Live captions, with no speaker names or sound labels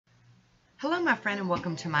Hello my friend and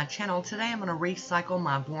welcome to my channel. Today I'm going to recycle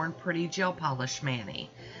my Born Pretty gel polish mani.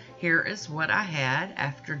 Here is what I had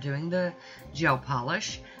after doing the gel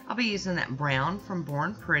polish. I'll be using that brown from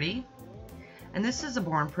Born Pretty. And this is a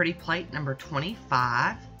Born Pretty plate number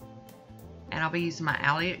 25. And I'll be using my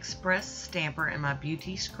AliExpress stamper and my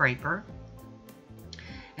beauty scraper.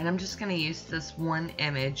 And I'm just going to use this one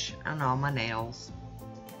image on all my nails.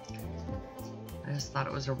 I just thought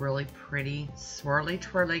it was a really pretty swirly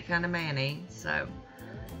twirly kind of mani. So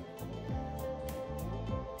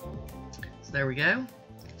there we go.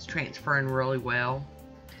 It's transferring really well.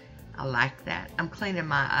 I like that. I'm cleaning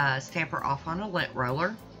my stamper off on a lint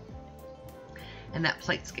roller. And that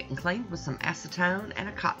plate's getting cleaned with some acetone and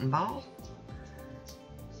a cotton ball.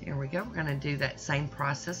 Here we go. We're going to do that same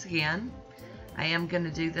process again. I am going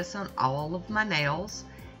to do this on all of my nails.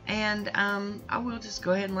 And I will just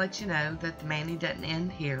go ahead and let you know that the mani doesn't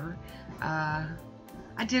end here. I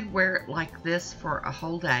did wear it like this for a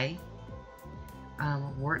whole day.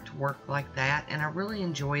 Wore it to work like that, and I really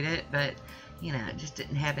enjoyed it, but you know, it just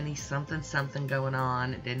didn't have any something going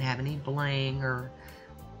on. It didn't have any bling or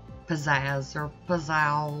pizzazz or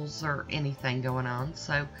pizzazz or anything going on.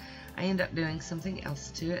 So I end up doing something else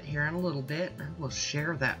to it here in a little bit. I will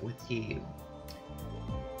share that with you.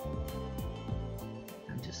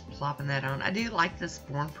 Plopping that on. I do like this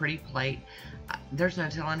Born Pretty plate. There's no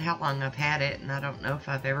telling how long I've had it, and I don't know if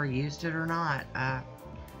I've ever used it or not. I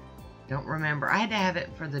don't remember. I had to have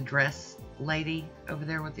it for the dress lady over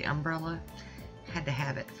there with the umbrella. Had to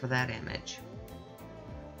have it for that image.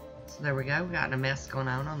 So there we go. We got a mess going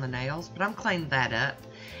on the nails, but I'm cleaning that up.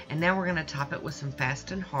 And now we're going to top it with some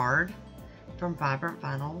Fast and Hard from Vibrant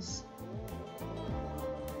Vinyls.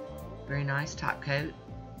 Very nice top coat.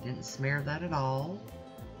 Didn't smear that at all.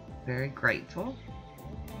 Very grateful.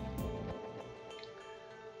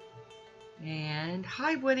 And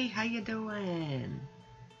hi Woody, how you doing?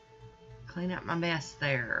 Clean up my mess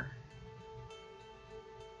there.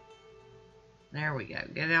 There we go.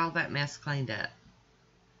 Get all that mess cleaned up.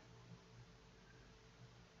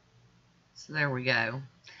 So there we go.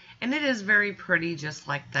 And it is very pretty just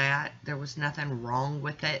like that. There was nothing wrong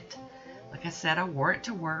with it. Like I said, I wore it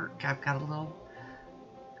to work. I've got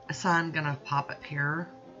a sign gonna pop up here.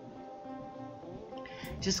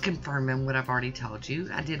 Just confirming what I've already told you.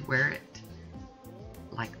 I did wear it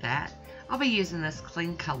like that. I'll be using this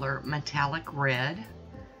Clean Color Metallic Red.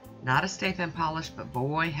 Not a stamping polish, but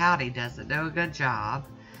boy howdy does it do a good job.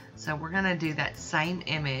 So we're going to do that same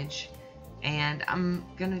image, and I'm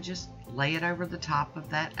going to just lay it over the top of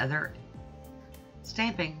that other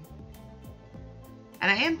stamping.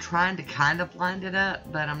 And I am trying to kind of line it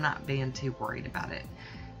up, but I'm not being too worried about it.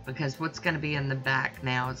 Because what's going to be in the back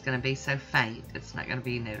now is going to be so faint, it's not going to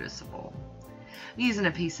be noticeable. I'm using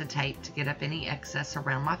a piece of tape to get up any excess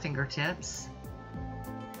around my fingertips.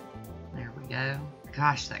 There we go.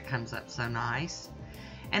 Gosh, that comes up so nice.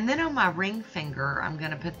 And then on my ring finger, I'm going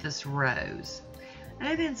to put this rose. And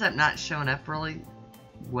it ends up not showing up really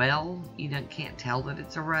well. You can't tell that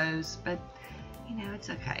it's a rose, but you know, it's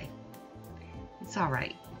okay. It's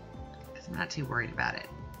alright, because I'm not too worried about it.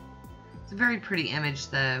 It's a very pretty image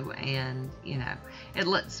though, and you know, it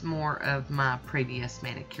lets more of my previous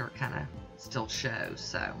manicure kind of still show.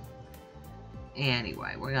 So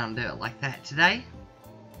anyway, we're going to do it like that today.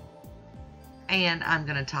 And I'm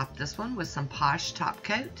going to top this one with some Poshe top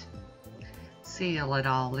coat. Seal it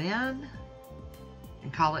all in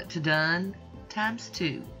and call it to done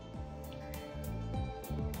 ×2.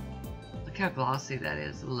 Look how glossy that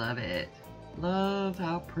is. Love it. Love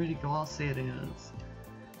how pretty glossy it is.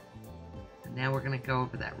 Now we're going to go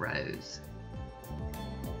over that rose.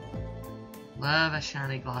 Love a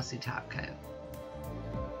shiny glossy top coat.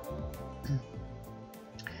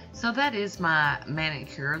 So that is my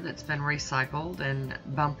manicure that's been recycled and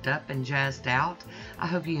bumped up and jazzed out. I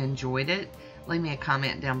hope you enjoyed it. Leave me a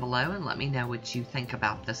comment down below and let me know what you think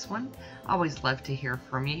about this one. I always love to hear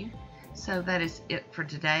from you. So that is it for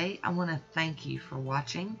today. I want to thank you for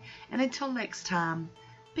watching. And until next time,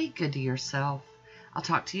 be good to yourself. I'll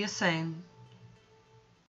talk to you soon.